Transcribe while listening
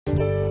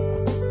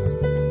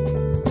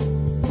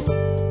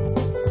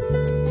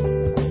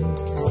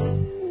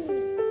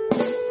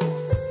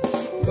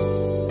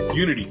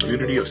Unity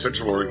Community of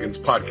Central Oregon's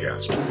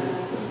podcast.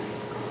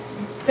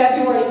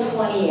 February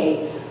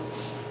 28th,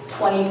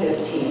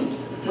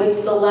 2015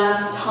 was the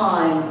last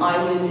time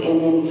I was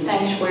in any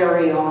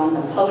sanctuary or on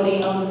the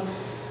podium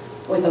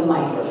with a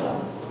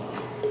microphone.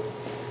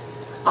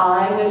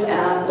 I was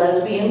at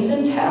Lesbians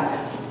in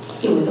Tech.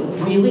 It was a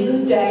really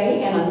good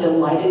day, and I'm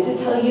delighted to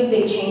tell you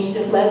they changed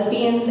to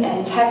Lesbians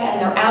and Tech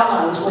and their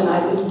allies when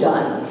I was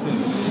done.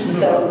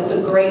 So it was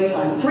a great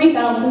time.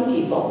 3,000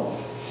 people.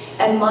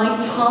 And my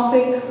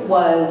topic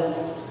was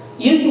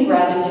using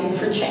gratitude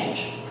for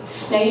change.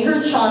 Now, you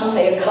heard Sean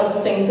say a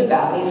couple things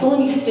about me, so let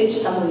me stitch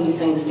some of these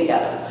things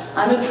together.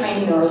 I'm a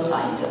trained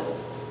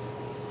neuroscientist.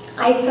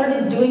 I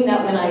started doing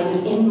that when I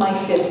was in my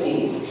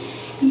 50s.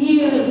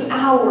 Years,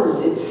 hours,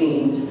 it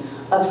seemed,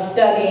 of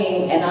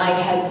studying, and I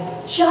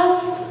had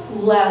just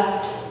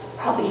left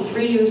probably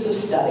 3 years of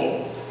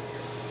study.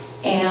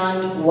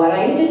 And what I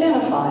had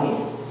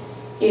identified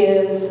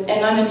is,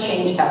 and I'm a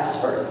change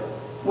expert,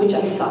 which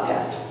I suck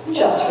at,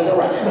 just for the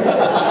record.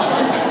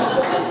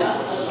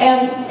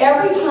 And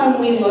every time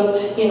we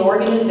looked in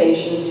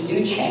organizations to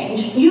do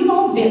change, you've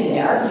all been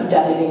there, you've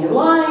done it in your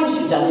lives,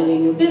 you've done it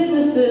in your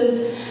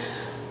businesses.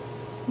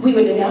 We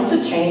would announce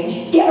a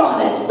change, get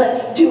on it,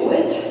 let's do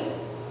it.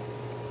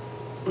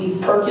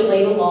 We'd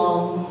percolate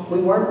along. We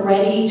weren't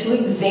ready to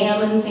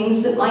examine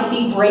things that might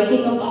be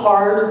breaking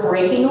apart or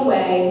breaking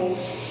away.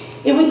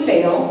 It would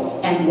fail,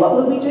 and what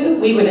would we do?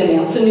 We would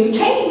announce a new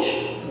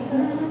change,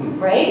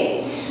 right?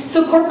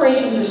 So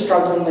corporations are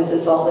struggling with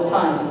this all the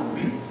time.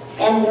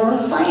 And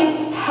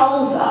neuroscience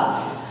tells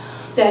us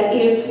that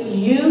if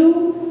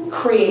you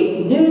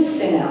create new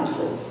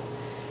synapses,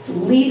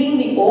 leaving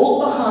the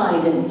old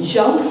behind and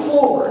jump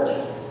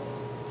forward,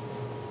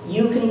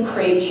 you can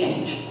create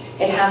change.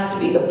 It has to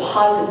be the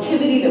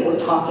positivity that we're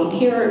talking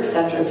here,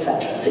 etc.,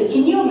 etc. So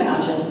can you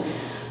imagine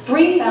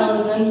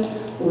 3,000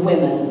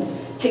 women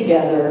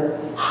together,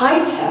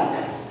 high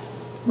tech,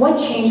 what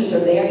changes are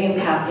they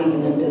impacting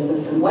in their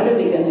business and what are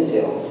they going to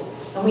do?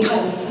 And we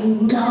had a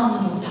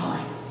phenomenal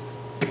time.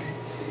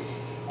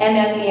 And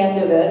at the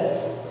end of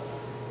it,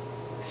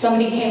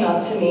 somebody came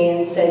up to me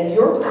and said,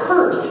 your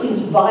purse is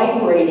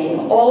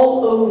vibrating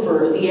all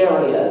over the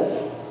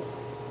areas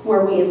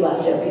where we had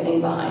left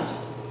everything behind.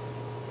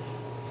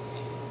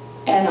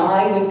 And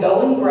I would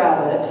go and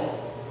grab it,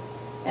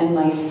 and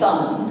my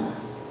son,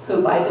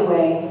 who, by the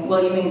way,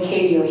 William and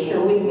Katie are here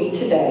with me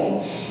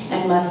today,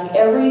 and must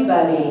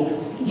everybody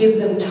give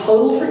them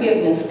total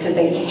forgiveness because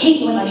they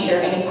hate when I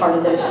share any part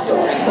of their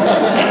story.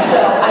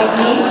 So I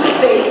need to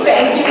say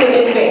thank you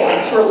in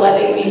advance for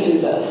letting me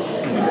do this.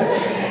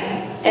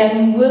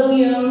 And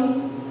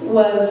William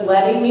was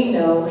letting me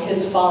know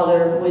his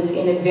father was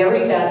in a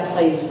very bad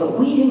place, but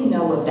we didn't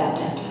know what that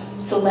meant.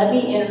 So let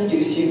me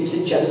introduce you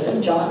to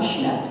Joseph John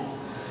Schmidt,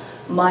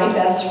 my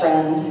best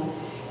friend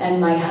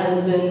and my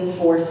husband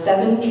for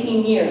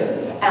 17 years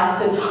at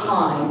the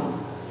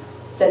time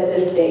that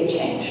this day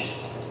changed.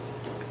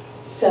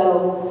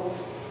 So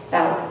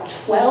about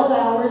 12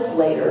 hours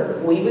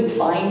later, we would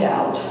find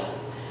out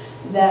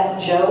that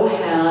Joe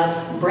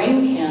had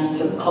brain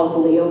cancer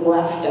called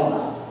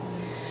glioblastoma.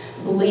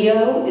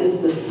 Glio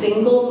is the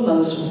single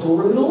most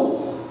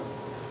brutal,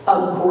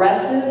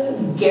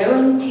 aggressive,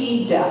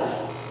 guaranteed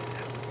death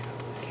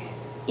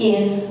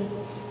in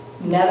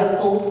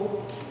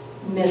medical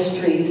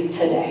mysteries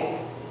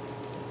today.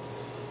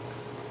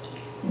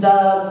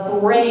 The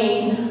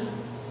brain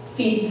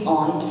feeds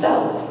on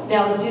cells.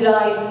 Now, did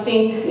I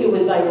think it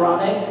was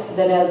ironic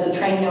that as a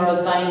trained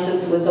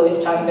neuroscientist who was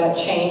always talking about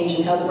change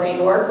and how the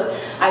brain worked,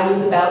 I was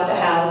about to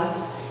have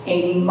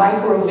a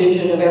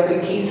microvision of every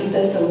piece of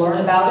this and learn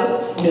about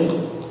it? No,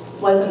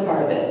 wasn't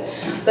part of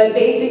it. But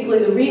basically,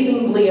 the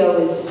reason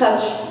glio is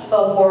such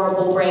a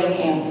horrible brain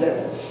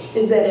cancer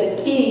is that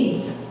it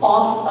feeds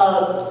off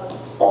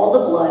of all the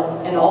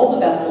blood and all the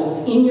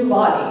vessels in your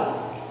body.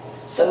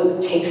 So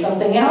take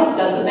something out,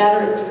 doesn't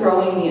matter, it's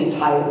growing the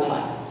entire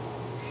time.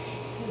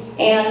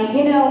 And,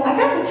 you know, I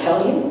gotta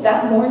tell you,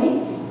 that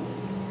morning,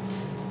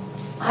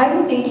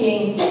 I'm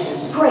thinking, this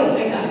is great,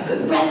 I got a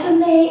good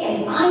resume,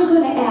 and I'm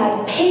gonna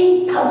add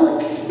paid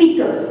public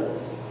speaker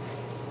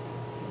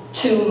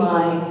to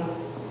my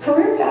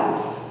career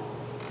path.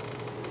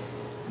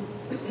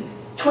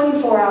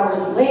 24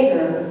 hours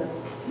later,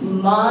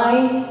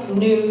 my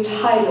new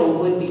title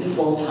would be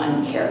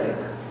full-time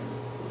caregiver.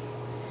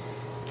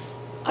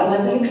 I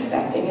wasn't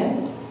expecting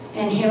it,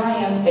 and here I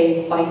am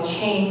faced by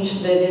change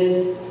that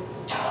is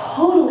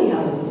totally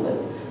out of the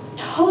blue,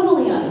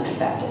 totally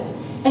unexpected,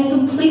 and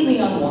completely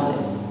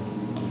unwanted.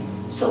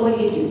 So what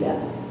do you do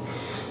then?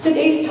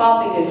 Today's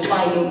topic is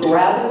finding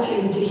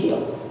gratitude to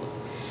heal.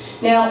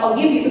 Now, I'll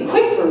give you the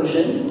quick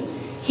version.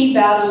 He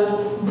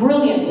battled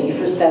brilliantly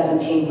for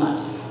 17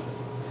 months.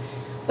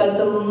 But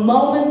the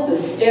moment the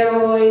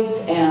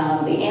steroids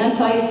and the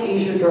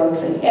anti-seizure drugs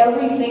and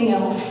everything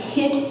else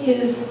hit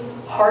his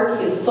heart,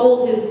 his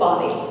soul, his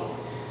body,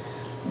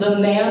 the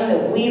man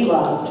that we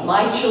loved,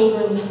 my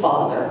children's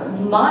father,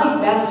 my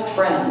best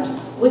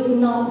friend, was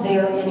not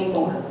there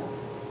anymore.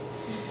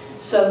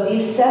 So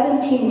these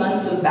 17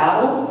 months of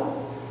battle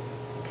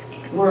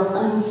were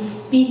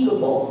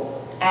unspeakable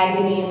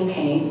agony and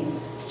pain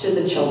to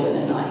the children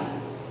and I.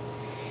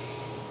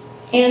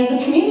 And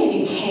the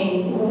community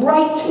came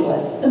right to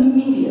us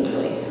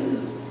immediately.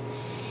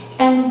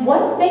 And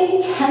what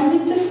they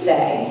tended to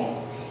say,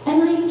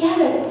 and I get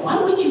it,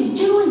 what would you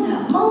do in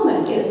that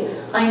moment, is,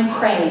 I'm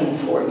praying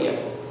for you.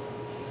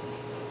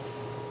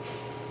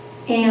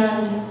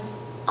 And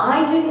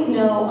I didn't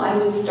know I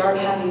would start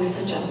having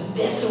such a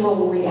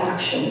visceral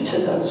reaction to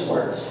those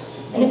words.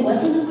 And it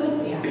wasn't a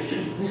good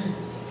reaction.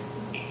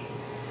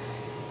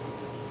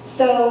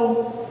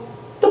 So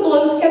the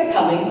blows kept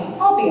coming,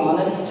 I'll be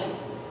honest.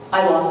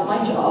 I lost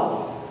my job.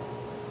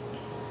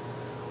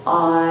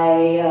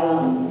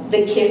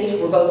 The kids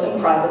were both in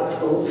private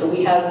schools, so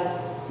we had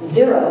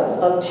 0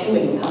 of 2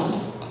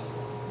 incomes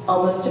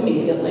almost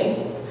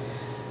immediately.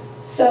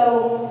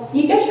 So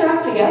you get your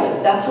act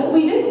together. That's what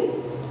we do.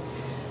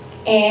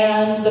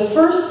 And the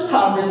first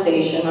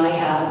conversation I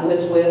had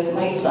was with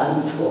my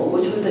son's school,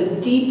 which was a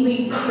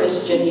deeply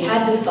Christian. You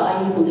had to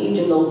sign you believed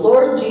in the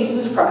Lord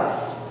Jesus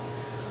Christ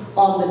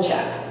on the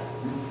check.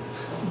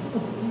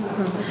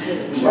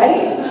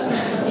 Right?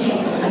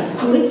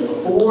 Good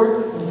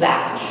for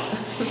that.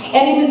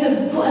 And it was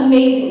an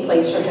amazing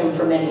place for him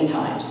for many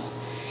times.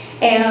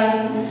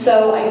 And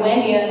so I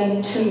went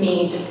in to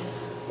meet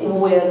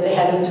with the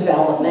head of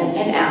development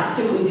and asked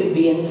if we could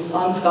be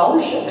on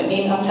scholarship. I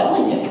mean, I'm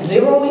telling you,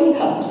 0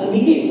 incomes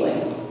immediately.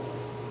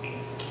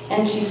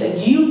 And she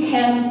said, you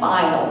can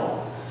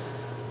file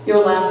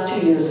your last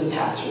 2 years of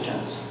tax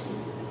returns.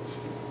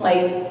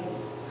 Like,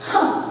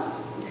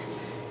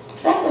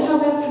 exactly how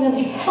that's going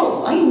to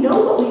help. I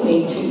know what we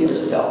made 2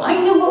 years ago. I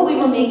knew what we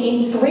were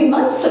making 3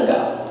 months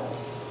ago.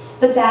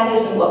 But that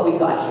isn't what we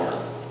got here.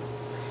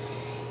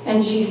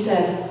 And she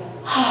said,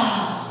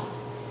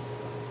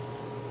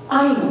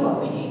 I know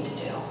what we need to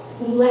do.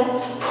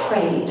 Let's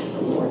pray to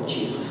the Lord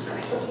Jesus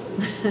Christ.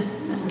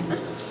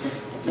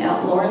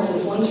 Now, Lawrence,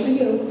 this one's for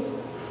you.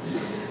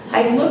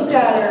 I looked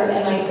at her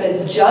and I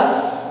said,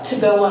 just to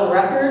go on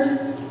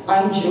record,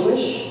 I'm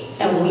Jewish,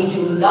 and we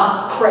do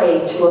not pray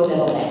to a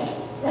middleman.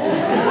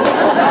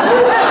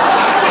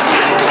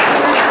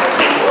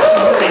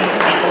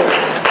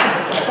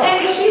 And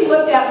she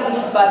looked at me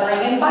sputtering,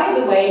 and by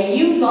the way,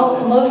 you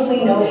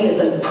mostly know me as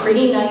a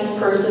pretty nice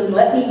person.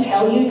 Let me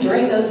tell you,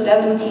 during those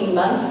 17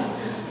 months,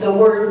 the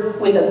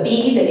word with a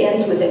B that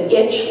ends with an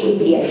itch would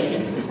be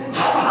a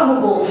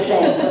probable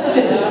thing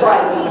to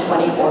describe me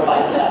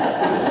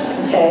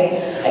 24/7.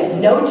 Okay? I have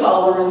no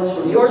tolerance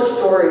for your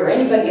story or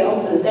anybody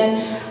else's,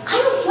 and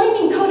I'm a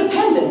flaming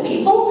codependent,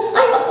 people.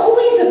 I'm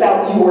always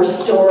about your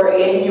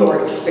story and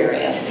your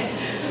experience.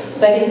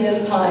 But in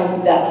this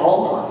time, that's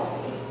all gone.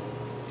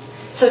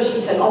 So she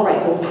said, all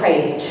right, we'll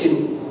pray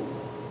to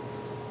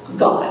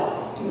God.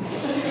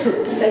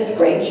 I said,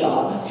 great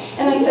job.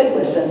 And I said,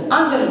 listen,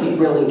 I'm going to be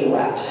really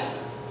direct.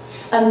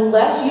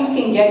 Unless you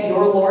can get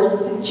your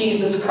Lord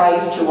Jesus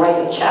Christ to write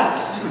a check,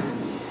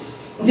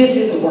 this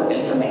isn't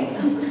working for me.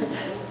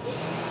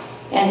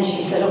 And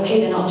she said, okay,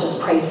 then I'll just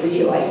pray for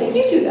you. I said,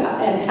 you do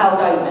that. And out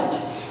I went.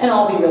 And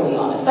I'll be really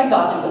honest, I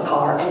got to the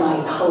car and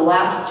I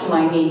collapsed to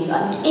my knees,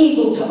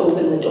 unable to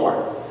open the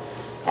door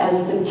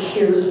as the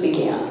tears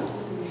began.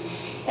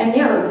 And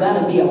there are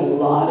going to be a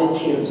lot of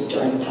tears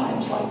during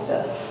times like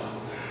this.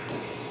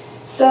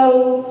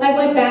 So I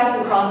went back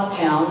across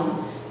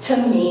town to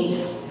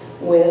meet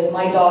with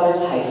my daughter's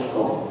high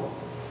school.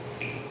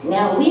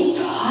 Now, we've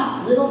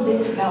talked little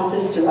bits about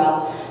this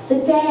throughout the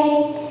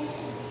day.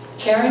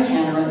 Karen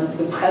Hanneran,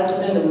 the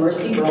president of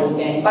Mercy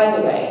Burlingame. By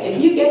the way,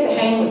 if you get to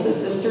hang with the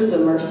Sisters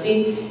of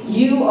Mercy,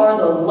 you are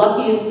the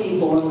luckiest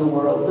people in the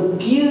world. The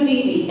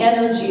beauty, the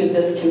energy of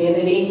this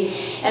community.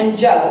 And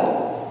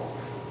Joe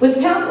was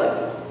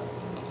Catholic.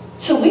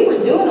 So we were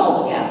doing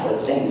all the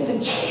Catholic things. The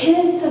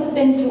kids have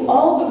been through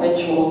all the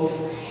rituals,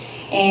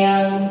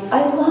 and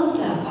I love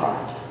that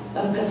part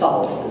of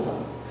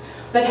Catholicism.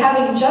 But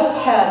having just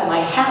had my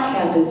hat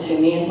handed to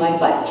me and my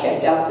butt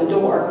kicked out the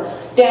door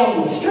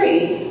down the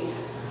street,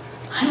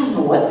 I don't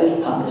know what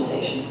this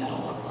conversation's going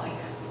to look like.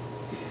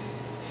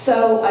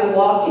 So I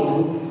walk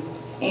in,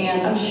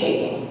 and I'm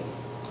shaking.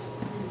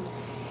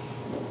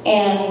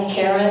 And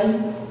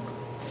Karen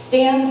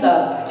stands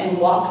up and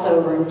walks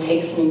over and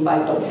takes me by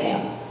both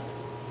hands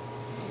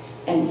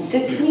and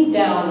sits me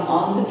down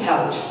on the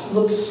couch,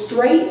 looks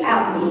straight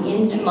at me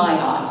into my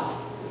eyes.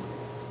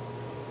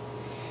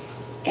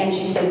 And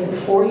she said,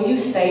 before you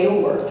say a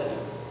word,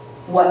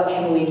 what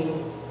can we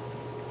do?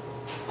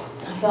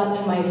 I thought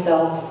to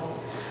myself,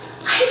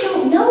 I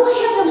don't know, I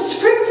have no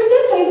script for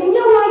this, I have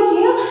no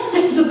idea.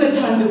 This is a good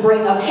time to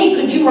bring up, hey,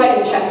 could you write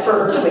a check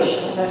for her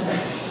tuition?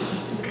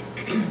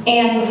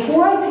 And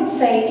before I could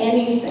say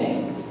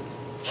anything,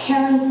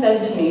 Karen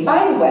said to me,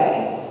 by the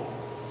way,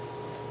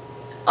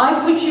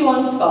 I put you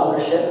on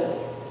scholarship.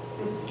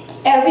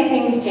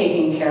 Everything's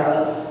taken care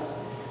of.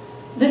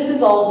 This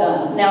is all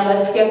done. Now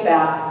let's get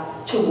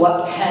back to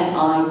what can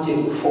I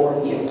do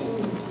for you.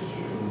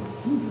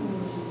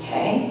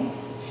 Okay?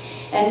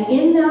 And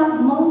in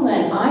that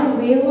moment, I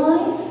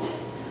realized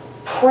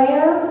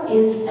prayer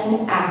is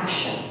an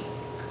action.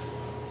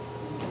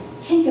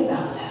 Think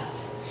about that.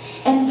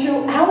 And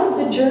throughout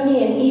the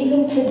journey, and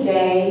even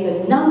today,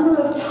 the number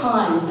of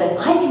times that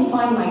I can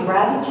find my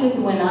gratitude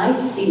when I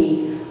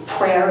see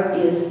prayer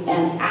is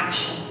an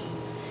action.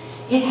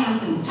 It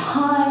happened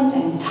time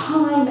and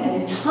time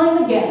and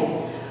time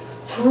again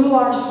through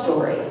our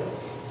story,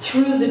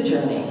 through the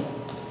journey.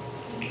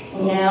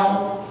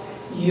 Now,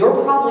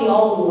 you're probably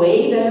all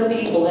way better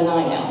people than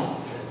I am,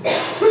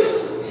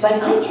 but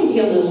I can be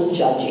a little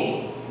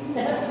judgy.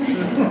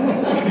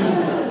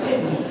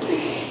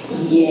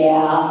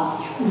 Yeah,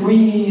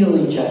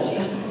 really judgy.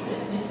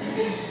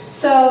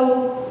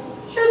 So,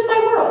 here's my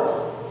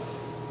world.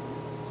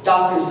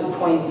 Doctor's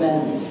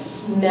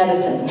appointments,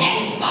 medicine,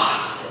 many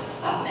boxes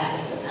of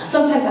medicine.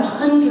 Sometimes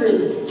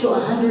 100 to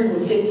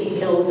 150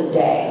 pills a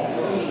day,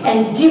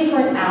 and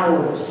different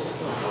hours.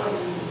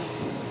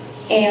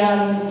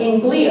 And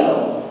in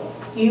Glio,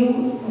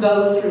 you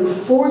go through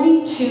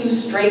 42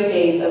 straight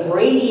days of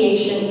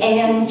radiation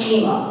and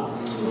chemo.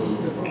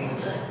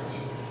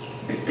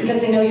 Because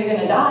they know you're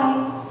going to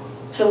die,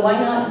 so why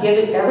not give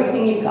it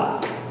everything you've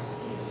got?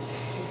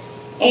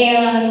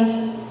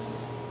 And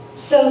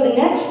so the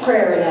next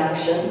prayer in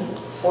action,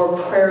 or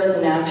prayer as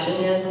an action,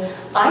 is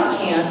I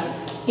can't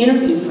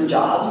interview for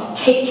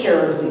jobs, take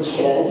care of the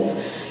kids,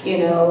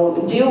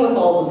 deal with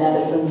all the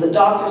medicines, the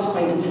doctor's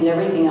appointments, and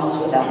everything else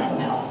without some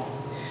help.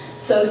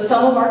 So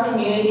some of our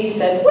community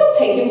said, we'll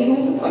take him to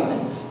his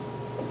appointments.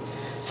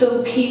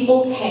 So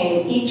people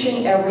came each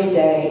and every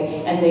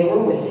day, and they were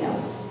with him.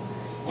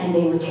 And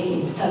they were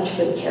taking such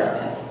good care of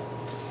him.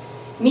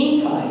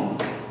 Meantime,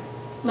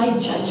 my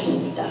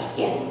judgment stuff's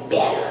getting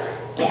better.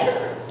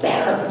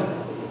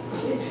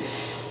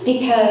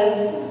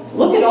 Because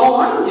look at all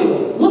I'm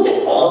doing. Look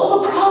at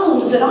all the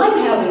problems that I'm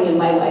having in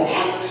my life.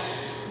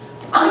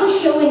 I'm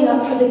showing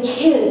up for the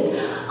kids.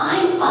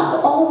 I'm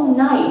up all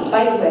night.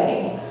 By the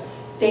way,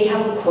 they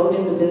have a quote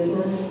in the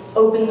business,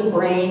 open the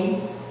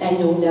brain and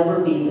you'll never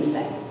be the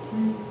same.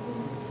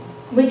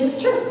 Which is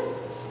true.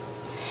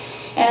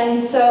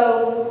 And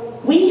so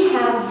we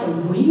had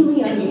some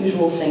really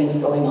unusual things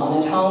going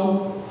on at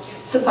home.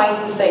 Suffice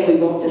to say, we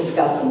won't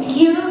discuss them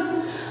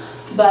here.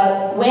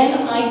 But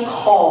when I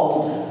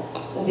called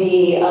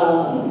the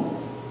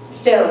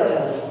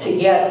therapist to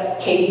get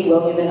Katie,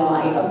 William, and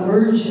I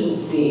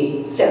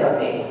emergency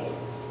therapy,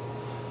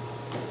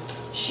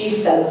 she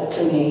says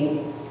to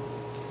me,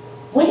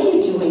 what are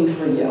you doing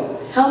for you?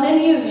 How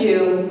many of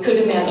you could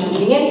imagine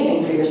doing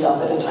anything for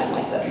yourself at a time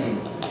like this?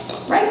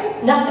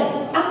 Right?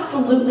 Nothing.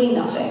 Absolutely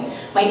nothing.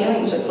 My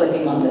earrings are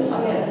clicking on this.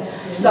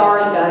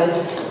 Sorry, guys.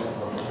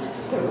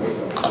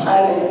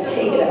 I will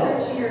take it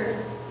out.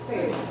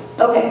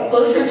 Okay,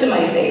 closer to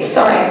my face.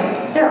 Sorry.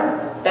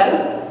 There.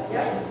 Better?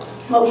 Yep.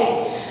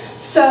 Okay.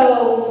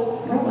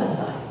 So, where was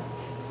I?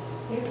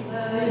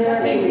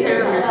 Take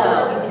care of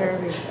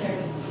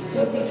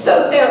yourself.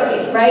 So,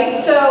 therapy,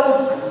 right? So,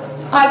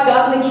 I've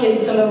gotten the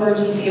kids some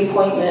emergency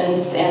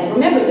appointments, and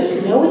remember,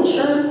 there's no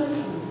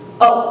insurance.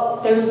 Oh,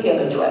 there's the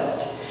other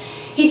twist.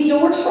 He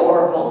still works for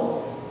Oracle.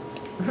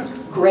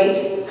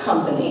 Great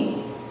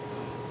company.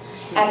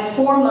 At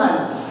 4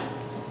 months,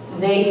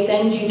 they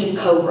send you to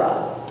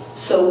Cobra.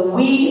 So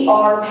we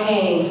are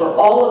paying for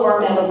all of our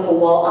medical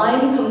while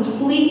I'm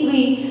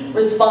completely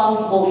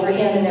responsible for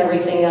him and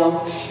everything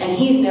else, and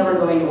he's never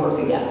going to work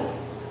again.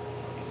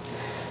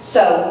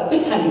 So,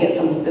 good time to get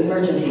some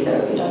emergency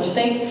therapy, don't you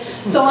think?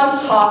 So I'm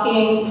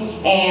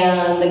talking,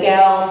 and the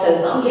gal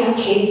says, oh yeah,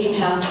 Katie can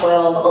have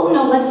 12. Oh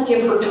no, let's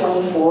give her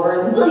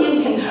 24. And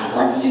William can,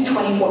 let's do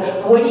 24.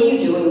 What are you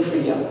doing for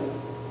you?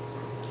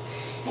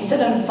 I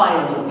said, I'm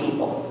firing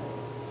people.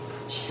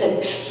 She said,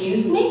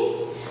 excuse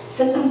me? I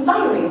said, I'm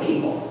firing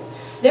people.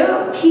 There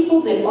are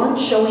people that aren't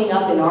showing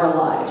up in our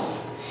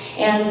lives,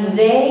 and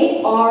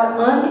they are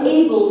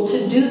unable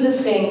to do the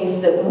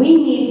things that we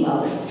need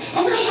most,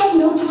 and I have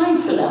no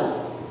time for them.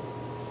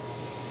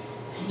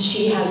 And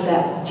she has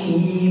that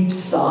deep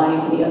sigh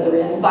on the other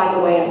end. By the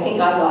way, I think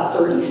I got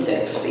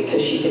 36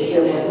 because she could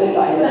hear what mood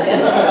I was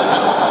in.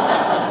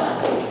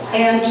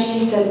 And she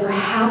said,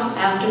 perhaps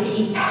after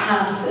he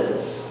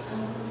passes,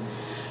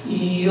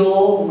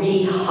 you'll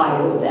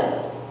rehire them.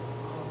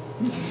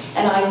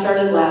 And I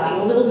started laughing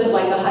a little bit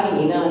like a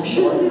hyena, I'm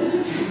sure.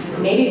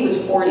 Maybe it was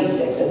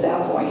 46 at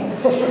that point.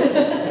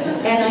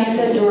 And I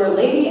said to her,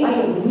 lady, I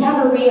have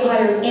never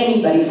rehired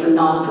anybody for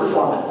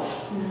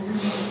non-performance.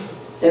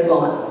 They're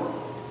gone.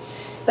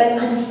 But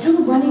I'm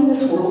still running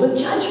this world of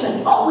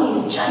judgment,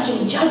 always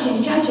judging.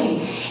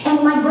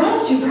 And my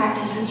gratitude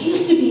practices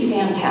used to be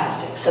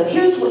fantastic. So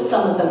here's what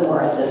some of them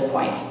were at this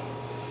point.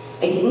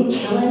 I didn't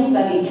kill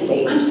anybody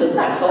today. I'm so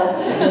grateful.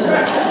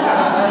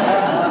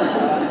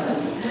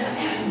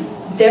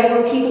 There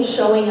were people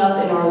showing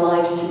up in our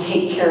lives to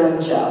take care of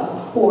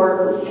Joe,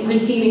 or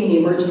receiving the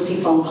emergency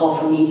phone call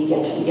from me to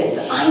get to the kids.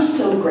 I'm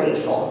so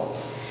grateful.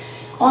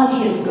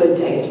 On his good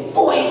days,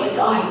 boy, was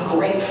I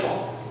grateful.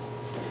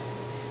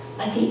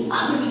 But the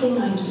other thing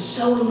I'm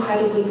so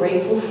incredibly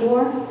grateful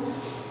for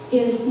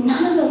is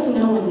none of us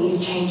know when these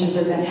changes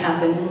are going to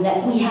happen and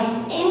that we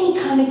have any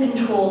kind of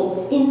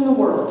control in the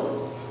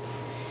world.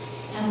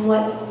 And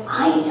what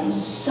I am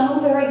so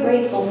very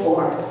grateful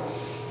for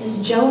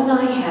is Joe and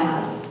I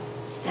had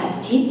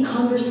that deep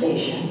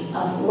conversation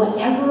of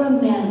whatever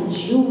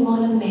amends you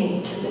want to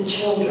make to the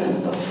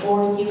children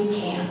before you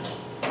can't.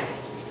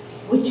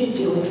 Would you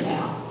do it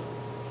now?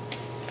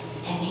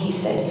 And he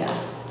said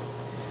yes.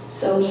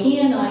 So he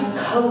and I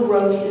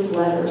co-wrote his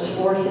letters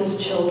for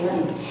his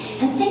children.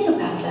 And think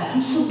about that.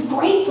 I'm so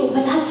grateful,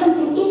 but that's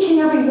something each and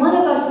every one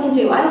of us can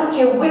do. I don't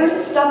care where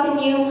it's stuck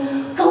in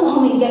you. Go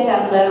home and get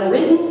that letter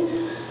written.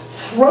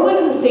 Throw it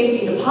in the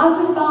safety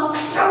deposit box.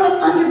 Throw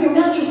it under your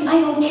mattress.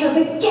 I don't care,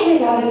 but get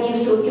it out of you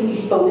so it can be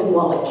spoken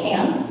while it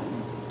can.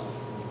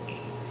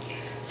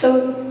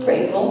 So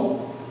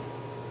grateful.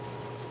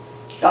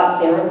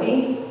 Got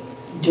therapy.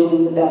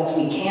 Doing the best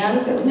we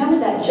can. But remember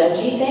that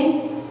judgy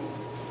thing?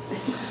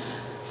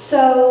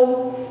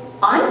 So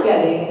I'm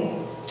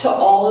getting to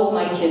all of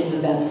my kids'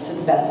 events to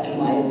the best of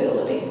my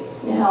ability.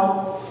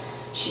 Now,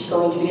 she's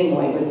going to be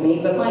annoyed with me,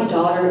 but my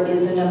daughter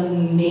is an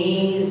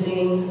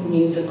amazing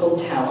musical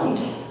talent.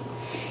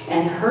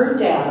 And her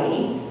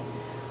daddy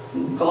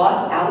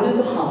got out of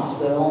the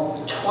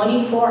hospital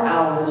 24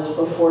 hours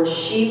before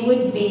she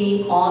would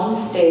be on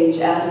stage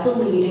as the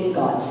lead in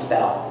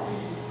Godspell.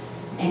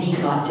 And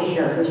he got to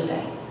hear her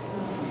sing.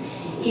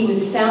 He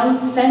was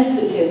sound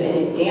sensitive and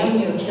it damn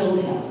near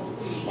killed him.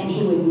 And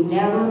he would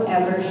never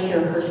ever hear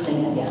her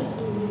sing again.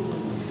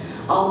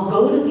 I'll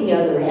go to the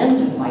other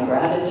end of my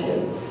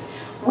gratitude.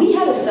 We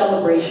had a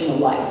celebration of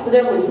life.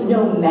 There was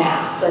no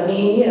mass. I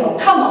mean, you know,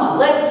 come on,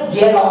 let's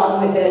get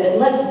on with it and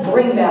let's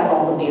bring back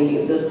all the beauty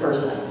of this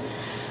person.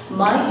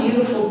 My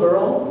beautiful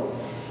girl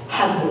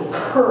had the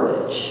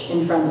courage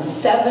in front of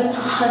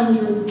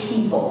 700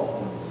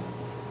 people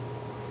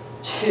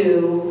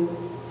to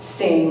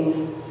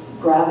sing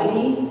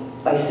Gravity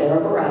by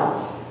Sarah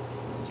Bareilles,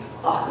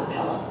 a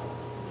cappella.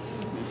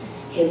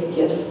 His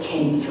gifts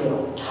came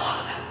through.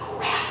 Talk about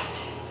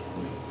gratitude.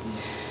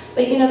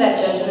 But you know that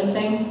judgment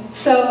thing?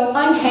 So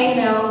I'm hanging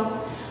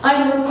out.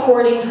 I'm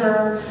recording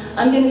her.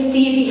 I'm going to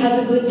see if he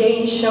has a good day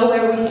and show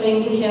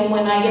everything to him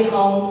when I get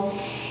home.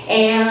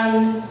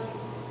 And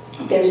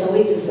there's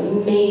always this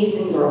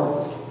amazing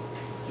girl.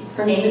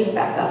 Her name is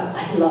Becca.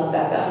 I love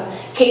Becca.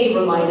 Katie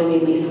reminded me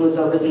Lisa was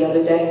over the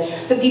other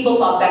day. The people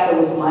thought Becca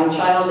was my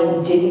child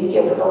and didn't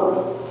give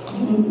her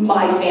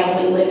my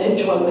family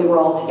lineage when we were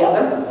all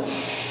together.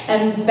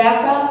 And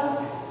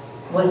Becca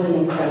was an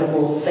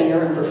incredible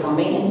singer and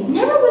performing, and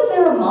never was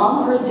there a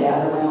mom or a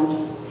dad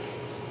around.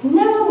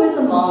 Never was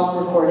a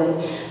mom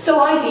recording. So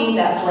I, being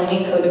that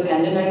flaming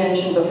codependent I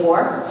mentioned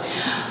before,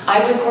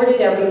 I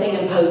recorded everything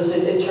and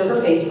posted it to her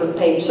Facebook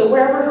page, so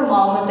wherever her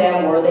mom and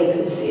dad were, they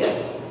could see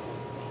it.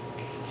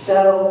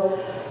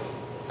 So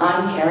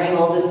I'm carrying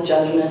all this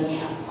judgment.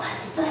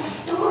 What's the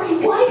story?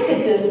 Why could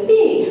this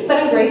be?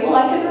 But I'm grateful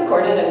I could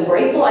record it. I'm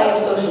grateful I have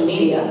social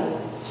media.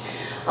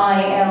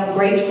 I am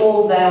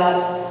grateful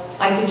that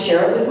I could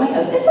share it with my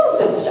husband. It's all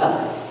good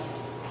stuff.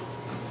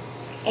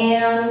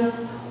 And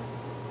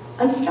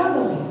I'm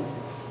struggling.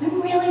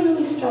 I'm really,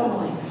 really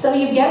struggling. So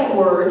you get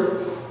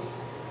word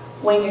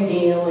when you're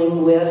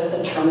dealing with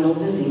a terminal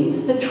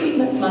disease, the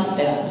treatment must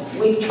end.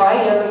 We've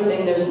tried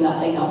everything. There's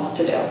nothing else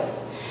to do.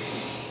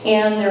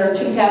 And there are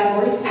two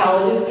categories,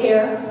 palliative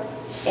care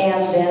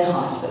and then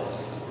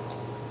hospice.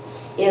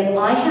 If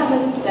I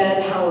haven't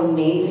said how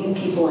amazing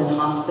people in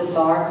hospice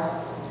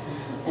are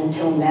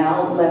until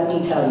now, let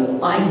me tell you,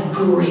 I'm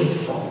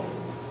grateful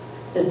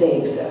that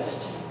they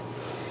exist.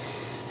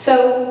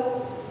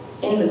 So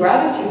in the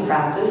gratitude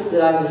practice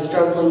that I was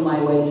struggling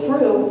my way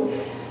through,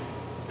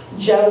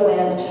 Joe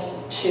went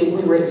to,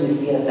 we were at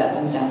UCSF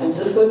in San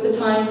Francisco at the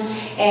time,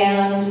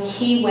 and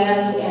he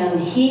went and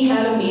he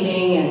had a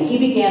meeting and he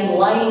began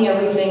lining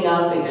everything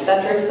up,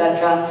 etc.,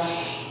 etc.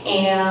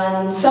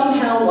 And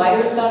somehow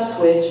wires got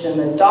switched and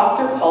the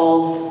doctor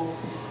called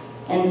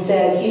and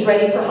said he's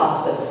ready for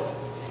hospice.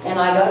 And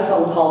I got a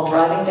phone call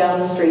driving down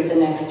the street the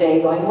next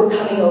day going, we're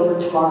coming over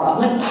tomorrow.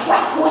 I'm like,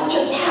 crap, what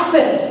just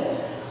happened?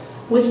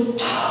 Was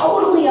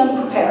totally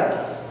unprepared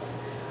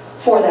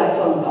for that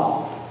phone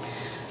call.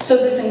 So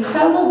this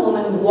incredible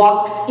woman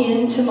walks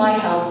into my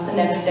house the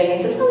next day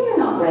and says, oh, you're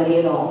not ready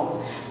at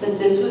all. But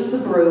this was the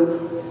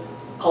group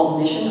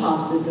called Mission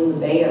Hospice in the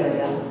Bay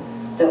Area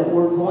that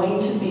were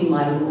going to be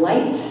my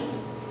light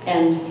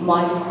and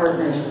my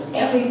partners in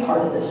every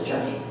part of this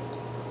journey.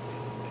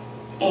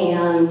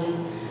 And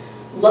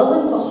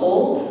lo and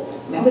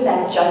behold, remember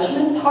that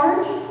judgment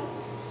part?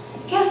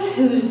 Guess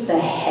who's the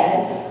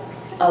head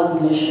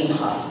of Mission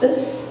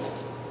Hospice?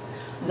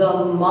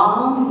 The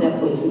mom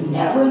that was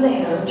never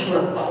there to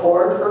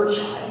record her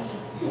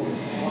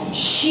child.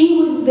 She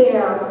was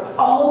there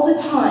all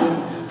the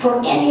time for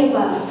any of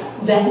us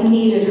that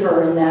needed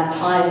her in that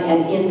time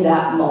and in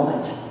that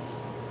moment.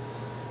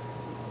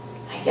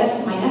 I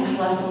guess my next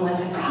lesson was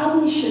I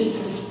probably should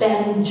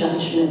suspend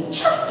judgment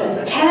just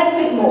a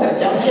tad bit more,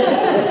 don't you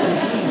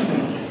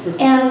think?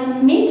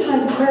 And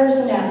meantime, prayers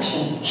in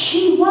action.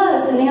 She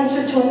was an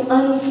answer to an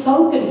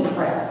unspoken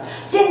prayer.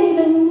 Didn't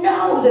even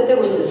know that there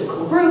was this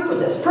group or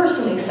this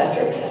person,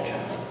 etc., etc.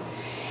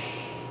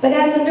 But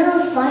as a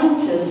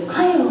neuroscientist,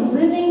 I am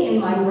living in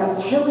my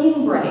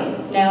reptilian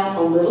brain. Now,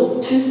 a little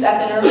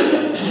 2-seconder.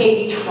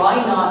 Katie, try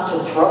not to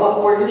throw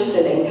up where you're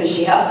sitting, because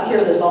she has to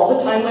hear this all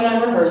the time when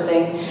I'm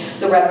rehearsing.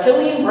 The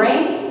reptilian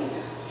brain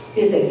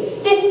is a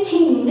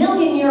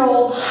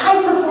 15-million-year-old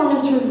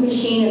high-performance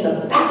machine in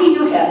the back of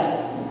your head.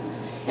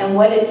 And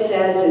what it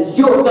says is,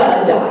 you're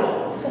gonna die.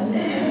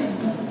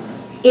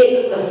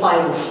 It's the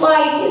fight or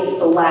flight, it's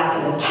the lack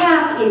of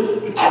attack, it's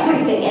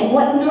everything. And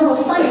what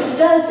neuroscience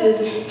does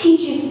is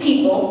teaches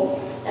people,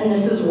 and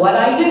this is what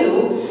I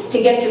do,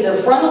 to get to their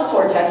frontal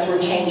cortex where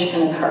change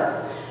can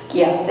occur.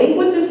 Yeah, think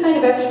with this kind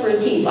of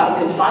expertise, I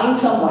could find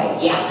some way.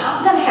 Yeah,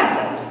 not gonna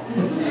happen.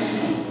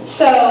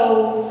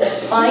 So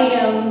I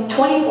am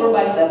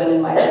 24/7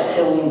 in my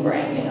reptilian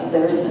brain. You know,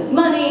 there isn't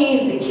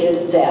money, the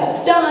kid's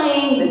dad's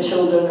dying, the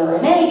children are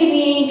in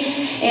agony,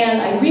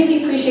 and I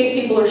really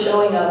appreciate people are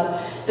showing up,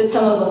 but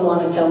some of them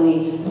want to tell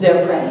me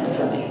they're praying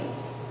for me.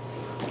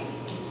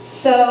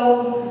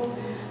 So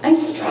I'm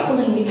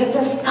struggling because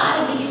there's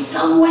got to be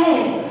some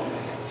way,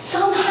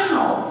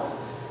 somehow,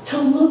 to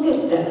look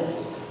at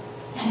this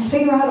and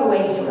figure out a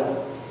way through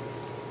it.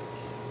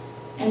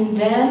 And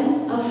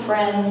then a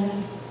friend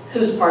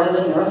who's part of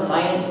the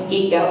neuroscience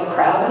geek out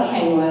crowd I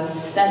hang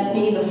with, sent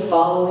me the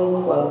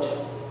following quote.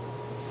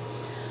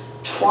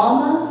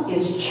 Trauma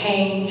is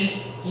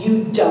change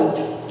you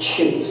don't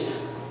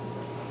choose.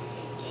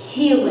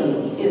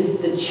 Healing is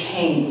the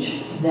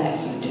change that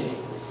you do.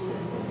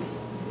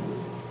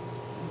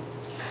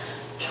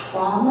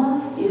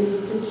 Trauma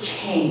is the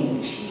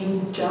change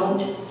you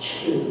don't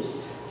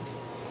choose.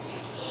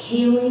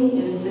 Healing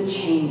is the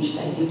change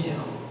that you do.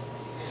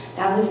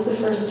 That was the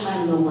first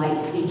time the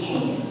light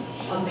became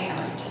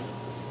apparent.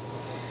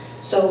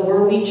 So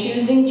were we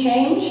choosing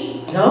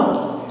change?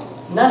 No,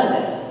 none of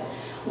it.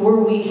 Were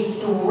we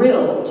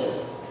thrilled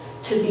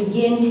to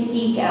begin to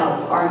eke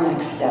out our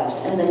next steps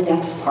and the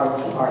next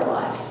parts of our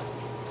lives?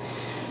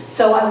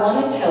 So I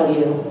want to tell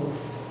you,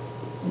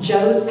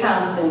 Joe's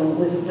passing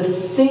was the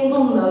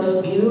single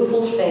most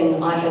beautiful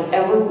thing I have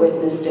ever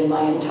witnessed in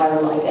my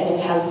entire life, and it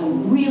has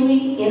some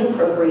really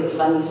inappropriate,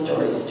 funny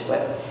stories to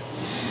it.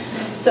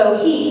 So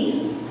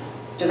he,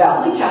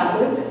 devoutly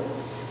Catholic,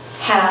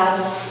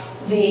 had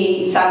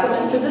the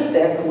sacrament for the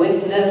sick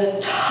with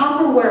this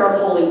Tupperware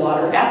of holy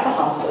water at the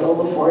hospital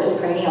before his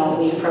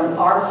craniotomy from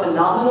our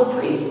phenomenal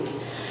priest,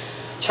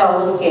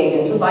 Charles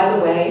Gagan, who, by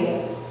the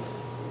way,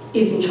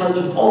 is in charge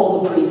of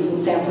all the priests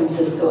in San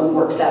Francisco and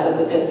works out of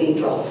the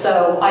cathedral.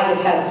 So I have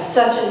had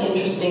such an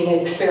interesting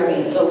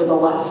experience over the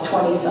last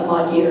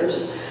 20-some-odd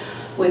years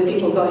with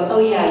people going, oh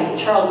yeah,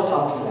 Charles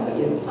talks about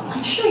you. I'm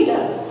like, sure he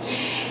does.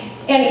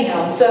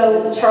 Anyhow,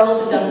 so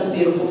Charles had done this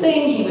beautiful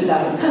thing. He was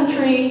out in the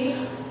country.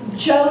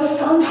 Joe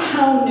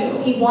somehow knew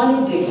he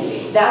wanted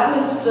dignity. That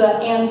was the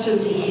answer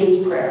to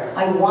his prayer.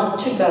 I want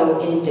to go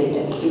in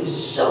dignity. He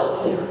was so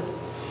clear.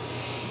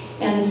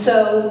 And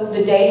so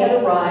the day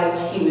had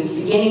arrived. He was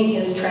beginning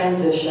his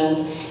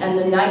transition. And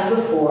the night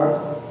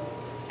before,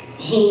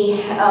 he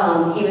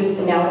was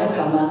now in a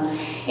coma.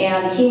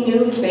 And he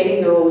knew his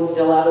baby girl was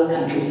still out of the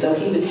country, so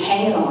he was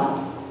hanging on.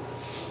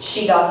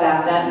 She got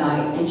back that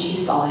night, and she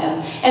saw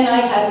him. And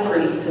I had a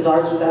priest, because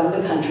ours was out of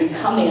the country,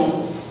 come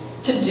in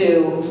to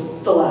do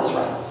the last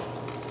rites.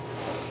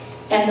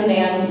 And the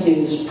man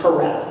used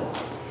Purell.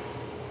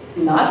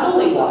 Not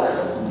holy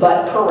water,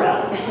 but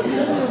Purell.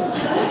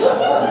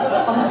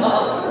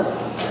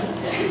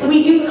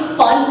 We do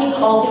fondly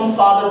call him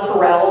Father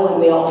Purell when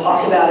we all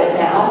talk about it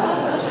now.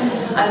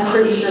 I'm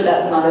pretty sure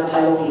that's not a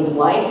title he would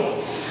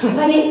like.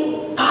 But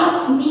it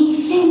got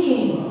me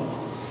thinking.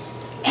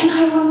 And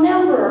I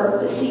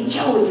remember, see,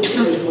 Joe was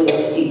seriously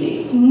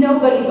OCD.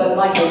 Nobody but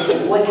my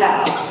husband would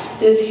have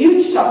this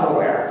huge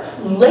Tupperware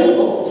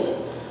labeled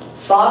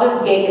Father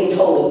Gagan's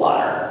holy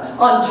water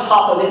on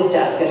top of his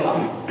desk at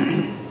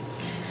home.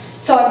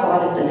 So I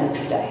brought it the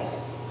next day.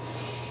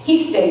 He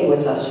stayed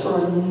with us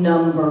for a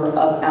number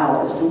of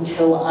hours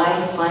until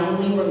I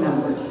finally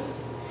remembered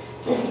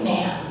this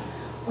man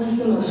was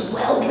the most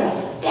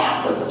well-dressed,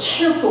 dapper,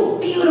 cheerful,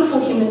 beautiful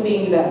human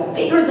being you've ever,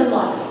 bigger than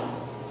life.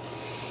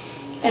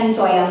 And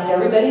so I asked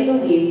everybody to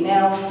leave.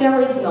 Now,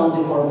 steroids and all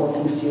do horrible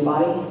things to your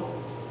body.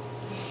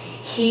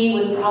 He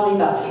was probably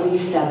about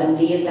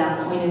 370 at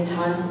that point in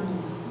time.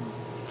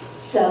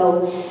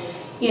 So,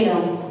 you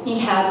know, he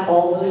had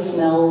all those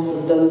smells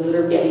of those that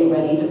are getting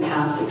ready to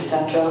pass,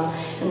 etc.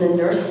 And the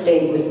nurse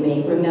stayed with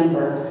me,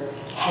 remember,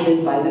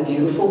 headed by the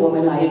beautiful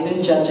woman I had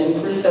been judging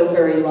for so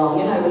very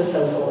long, and I was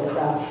so full of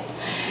crap.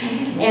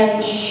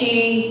 And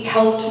she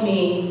helped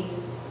me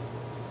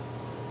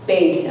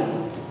bathe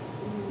him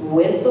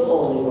with the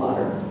holy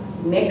water,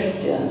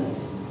 mixed in,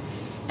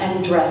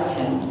 and dress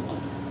him.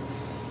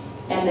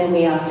 And then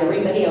we asked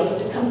everybody else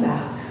to come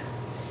back.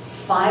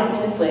 5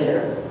 minutes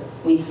later,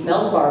 we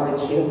smelled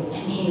barbecue,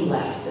 and he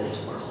left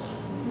this world.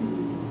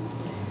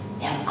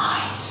 Am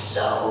I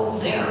so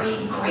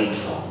very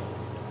grateful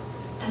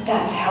that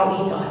that's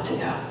how he got to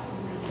go?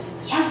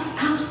 Yes,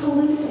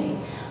 absolutely.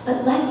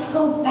 But let's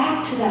go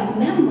back to that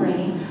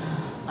memory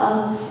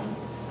of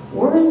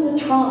we're in the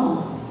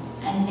trauma,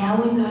 And now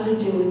we've got to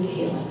do with the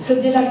healing.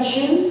 So did I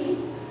choose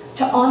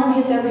to honor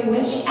his every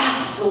wish?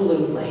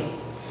 Absolutely.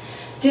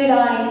 Did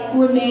I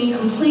remain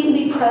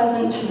completely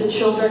present to the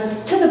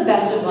children to the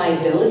best of my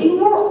ability?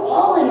 We're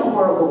all in a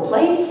horrible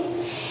place.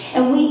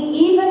 And we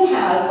even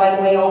had, by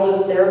the way, all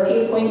those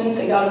therapy appointments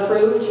that got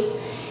approved.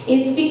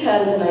 It's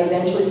because, and I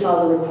eventually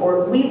saw the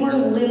report, we were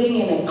living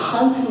in a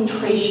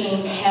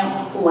concentration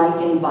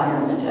camp-like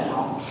environment at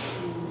home.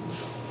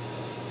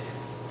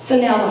 So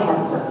now the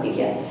hard work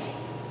begins.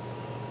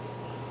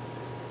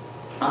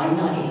 I'm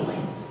not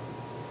healing.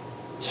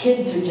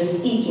 Kids are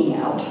just eking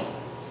out.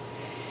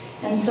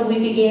 And so we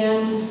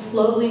began to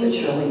slowly but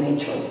surely make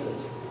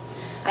choices.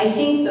 I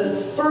think the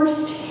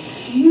first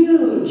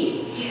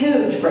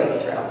huge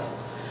breakthrough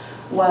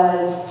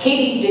was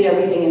Katie did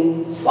everything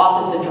in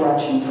opposite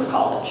direction for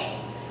college.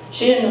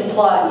 She didn't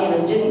apply,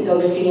 didn't go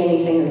see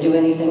anything or do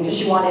anything because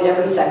she wanted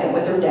every second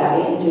with her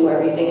daddy and do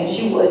everything as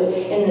she would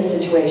in this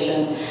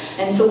situation.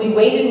 And so we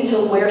waited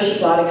until where she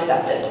got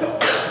accepted.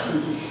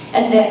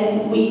 And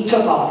then we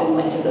took off and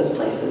went to those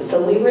places.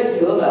 So we were at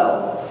U of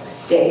O.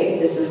 Dave,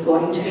 this is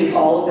going to be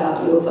all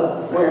about U of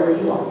O, wherever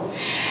you are.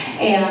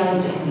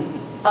 And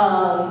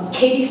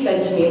Katie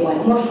said to me,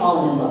 we're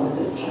falling in love with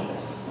this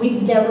campus.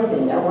 We've never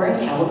been there. We're in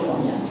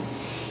California.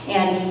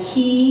 And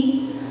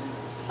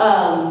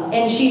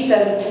and she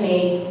says to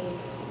me,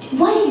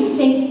 what do you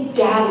think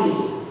Daddy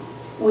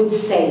would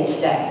say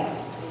today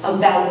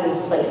about this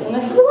place? And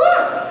I said,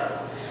 well, ask.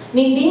 I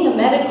mean, being a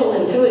medical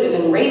intuitive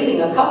and raising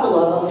a couple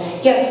of them,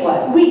 guess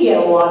what? We get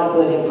a lot of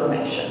good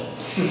information.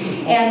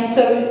 And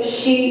so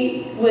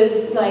she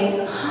was like,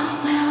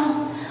 oh,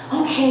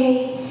 well,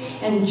 okay.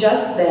 And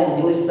just then,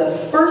 it was the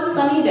first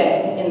sunny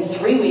day in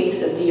 3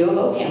 weeks at the U of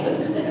O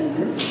campus.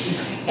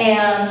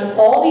 And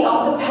all the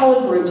a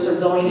cappella groups are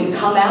going to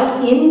come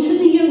out into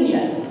the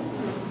union.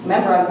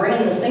 Remember, I'm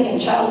bringing the singing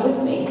child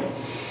with me.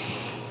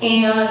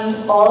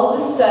 And all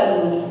of a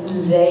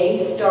sudden, they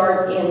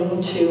start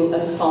into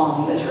a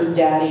song that her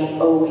daddy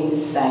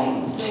always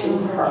sang to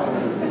her.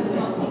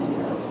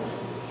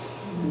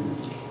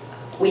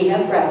 We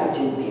have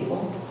gratitude,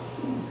 people.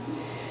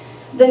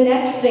 The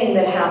next thing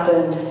that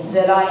happened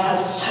that I have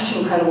such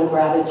incredible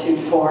gratitude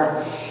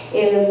for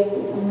is,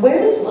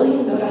 where does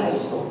William go to high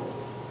school?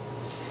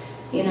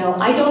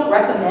 I don't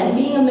recommend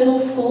being a middle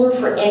schooler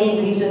for any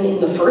reason in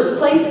the first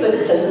place, but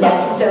it's a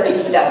necessary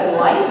step in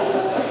life.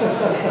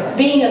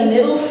 Being a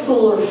middle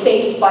schooler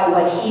faced by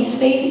what he's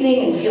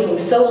facing and feeling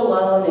so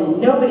alone,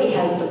 and nobody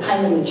has the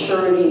kind of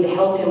maturity to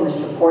help him or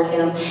support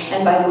him.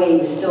 And by the way, he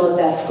was still at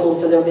that school,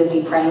 so they're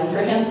busy praying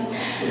for him.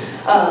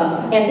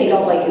 And they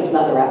don't like his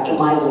mother after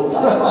my leave.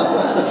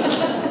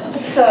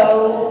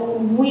 So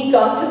we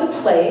got to the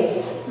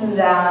place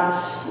that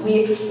we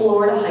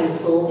explored a high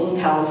school in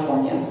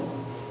California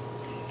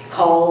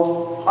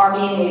called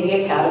Army and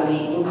Navy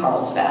Academy in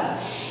Carlsbad.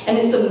 And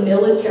it's a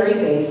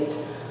military-based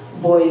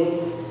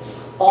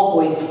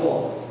all-boys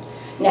school.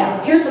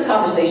 Now, here's the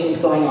conversations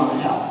going on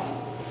at home.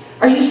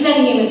 Are you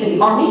sending him into the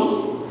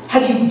Army?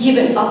 Have you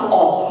given up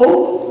all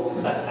hope?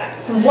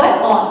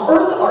 What on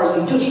earth are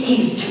you doing?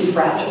 He's too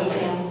fragile,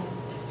 Tim.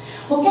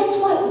 Well, guess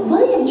what?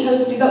 William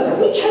chose to go there.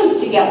 We chose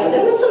together.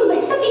 There were some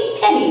heavy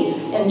pennies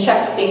and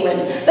checks being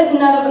written, but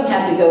none of them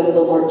had to go to the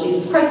Lord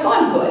Jesus Christ, so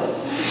I'm good.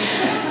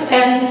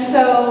 And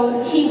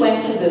so he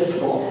went to this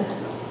school.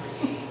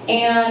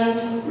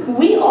 And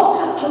we all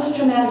have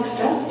post-traumatic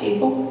stress,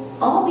 people.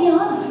 I'll be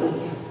honest with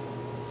you.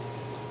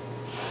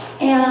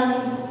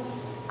 And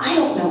I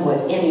don't know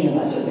what any of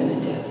us are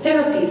going to do.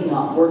 Therapy's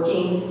not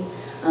working.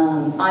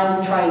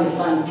 I'm trying to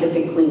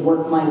scientifically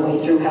work my way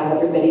through how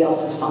everybody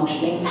else is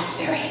functioning. That's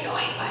very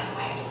annoying, by the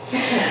way.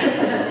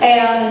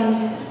 And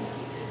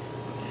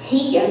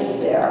he gets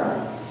there.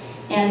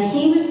 And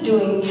he was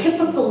doing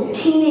typical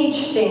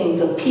teenage things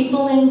of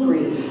people in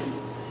grief.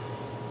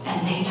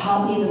 And they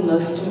taught me the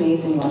most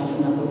amazing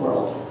lesson of the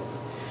world.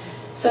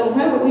 So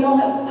remember, we all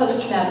have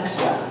post-traumatic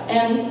stress.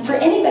 And for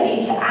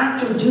anybody to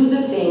act or do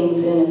the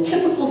things in a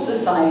typical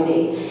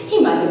society, he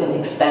might have been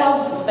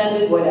expelled,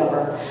 suspended,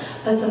 whatever.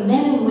 But the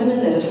men and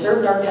women that have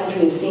served our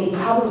country have seen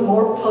probably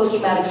more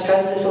post-traumatic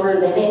stress disorder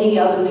than any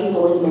other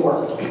people in the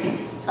world.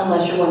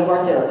 Unless you're one of our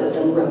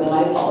therapists in the room, and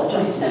I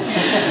apologize.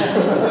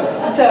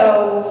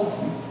 So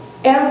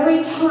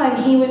every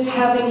time he was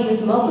having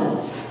his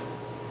moments,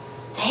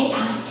 they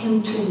asked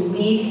him to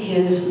lead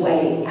his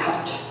way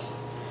out,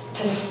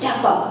 to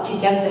step up, to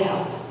get the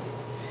help.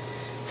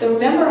 So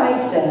remember I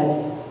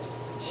said,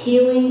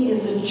 healing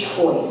is a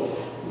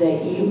choice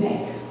that you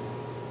make.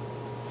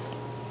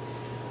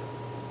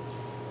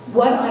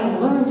 What I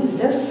learned is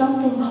there's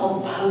something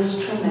called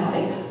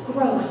post-traumatic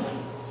growth.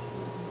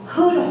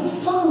 Who'd have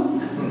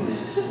thunk?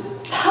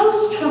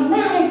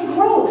 Post-traumatic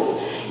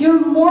growth. You're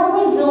more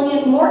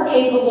resilient, more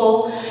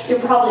capable. You're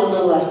probably a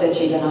little less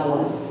bitchy than I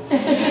was.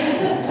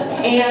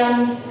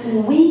 And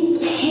we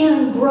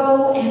can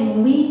grow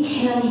and we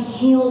can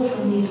heal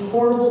from these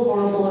horrible,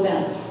 horrible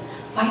events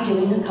by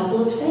doing a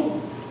couple of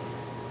things.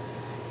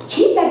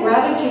 Keep that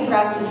gratitude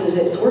practice if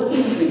it's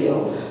working for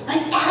you, but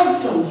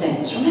add some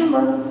things.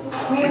 Remember,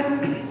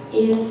 prayer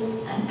is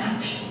an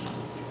action.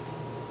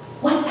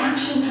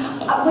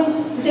 action.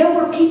 When there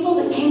were people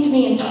that came to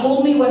me and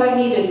told me what I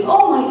needed,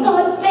 oh my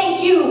God,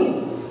 thank you.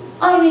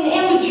 I'm in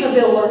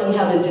Amateurville learning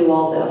how to do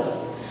all this.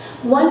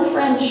 One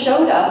friend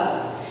showed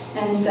up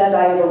and said,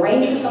 I have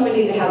arranged for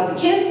somebody to have the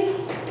kids.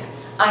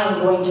 I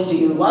am going to do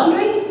your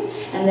laundry,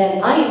 and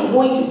then I am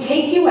going to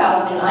take you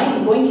out and I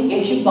am going to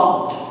get you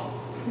bombed.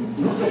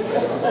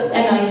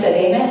 And I said,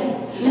 amen.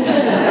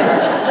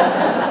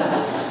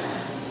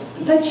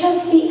 But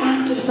just the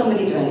act of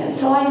somebody doing it.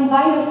 So I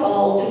invite us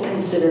all to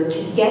consider,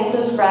 to get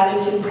those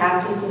gratitude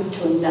practices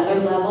to another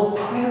level.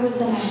 Prayer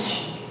is an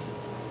action.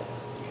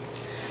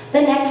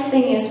 The next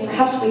thing is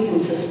perhaps we can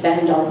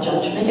suspend our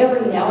judgment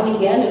every now and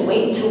again and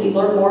wait until we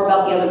learn more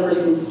about the other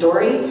person's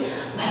story.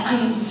 But I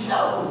am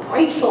so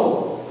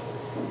grateful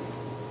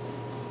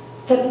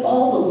that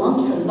all the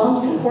lumps and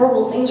bumps and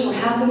horrible things were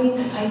happening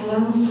because I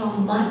learned so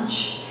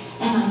much.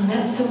 And I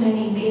met so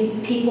many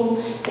people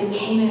that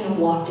came in and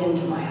walked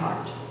into my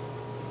heart.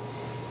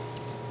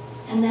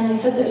 And then I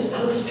said there's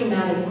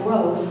post-traumatic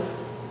growth,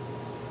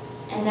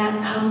 and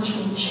that comes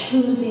from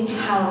choosing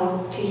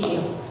how to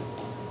heal.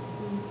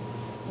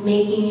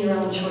 Making your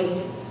own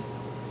choices.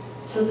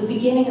 So the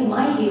beginning of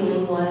my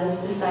healing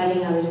was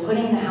deciding I was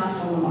putting the house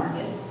on the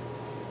market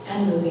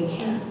and moving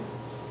here.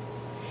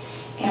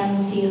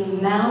 And the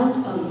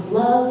amount of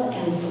love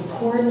and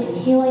support and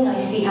healing I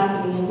see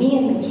happening in me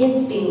and the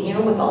kids being here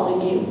with all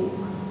of you,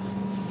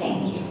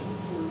 thank you.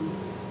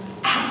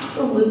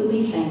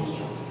 Absolutely thank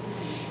you.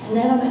 And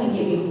then I'm going to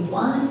give you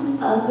one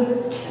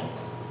other tip.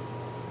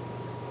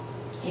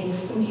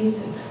 It's the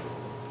music.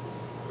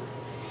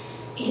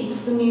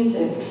 It's the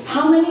music.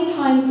 How many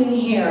times in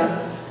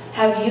here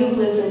have you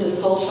listened to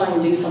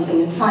Soulshine do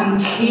something and find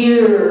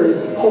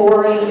tears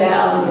pouring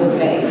down your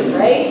face,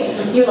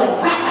 right? You're like,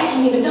 crap, I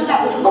didn't even know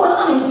that was going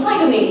on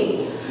inside of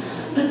me.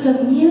 But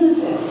the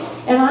music,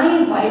 and I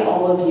invite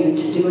all of you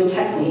to do a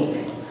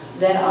technique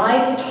that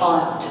I've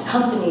taught to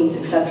companies,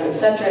 etc.,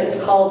 etc.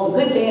 It's called the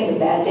Good Day and the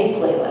Bad Day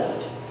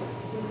playlist.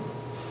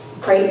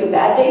 Create the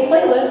bad day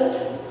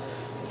playlist.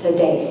 The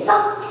day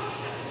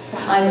sucks.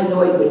 I'm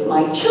annoyed with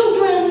my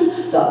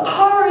children, the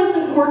car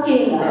isn't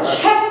working, a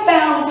check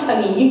bounced.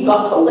 I mean, you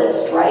got the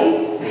list,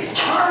 right?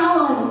 Turn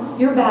on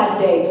your bad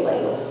day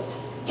playlist.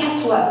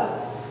 Guess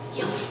what?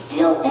 You'll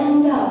still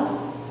end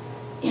up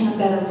in a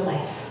better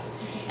place.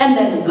 And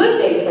then the good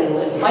day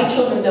playlist, my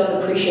children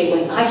don't appreciate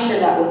when I share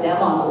that with them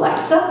on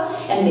Alexa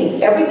and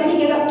make everybody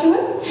get up to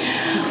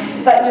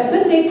it. But your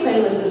good day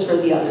playlist is for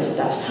the other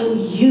stuff, so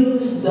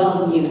use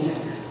the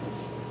music.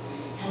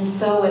 And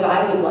so what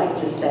I would like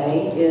to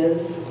say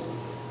is,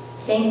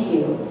 thank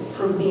you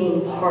for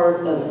being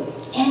part of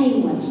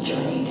anyone's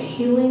journey to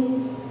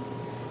healing.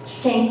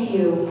 Thank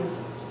you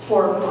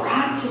for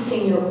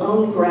practicing your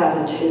own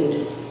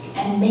gratitude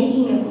and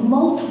making it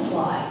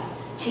multiply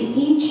to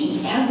each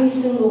and every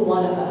single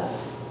one of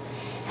us.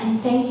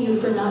 And thank you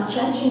for not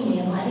judging me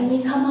and letting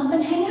me come up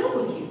and hang out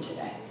with you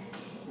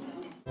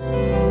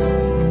today.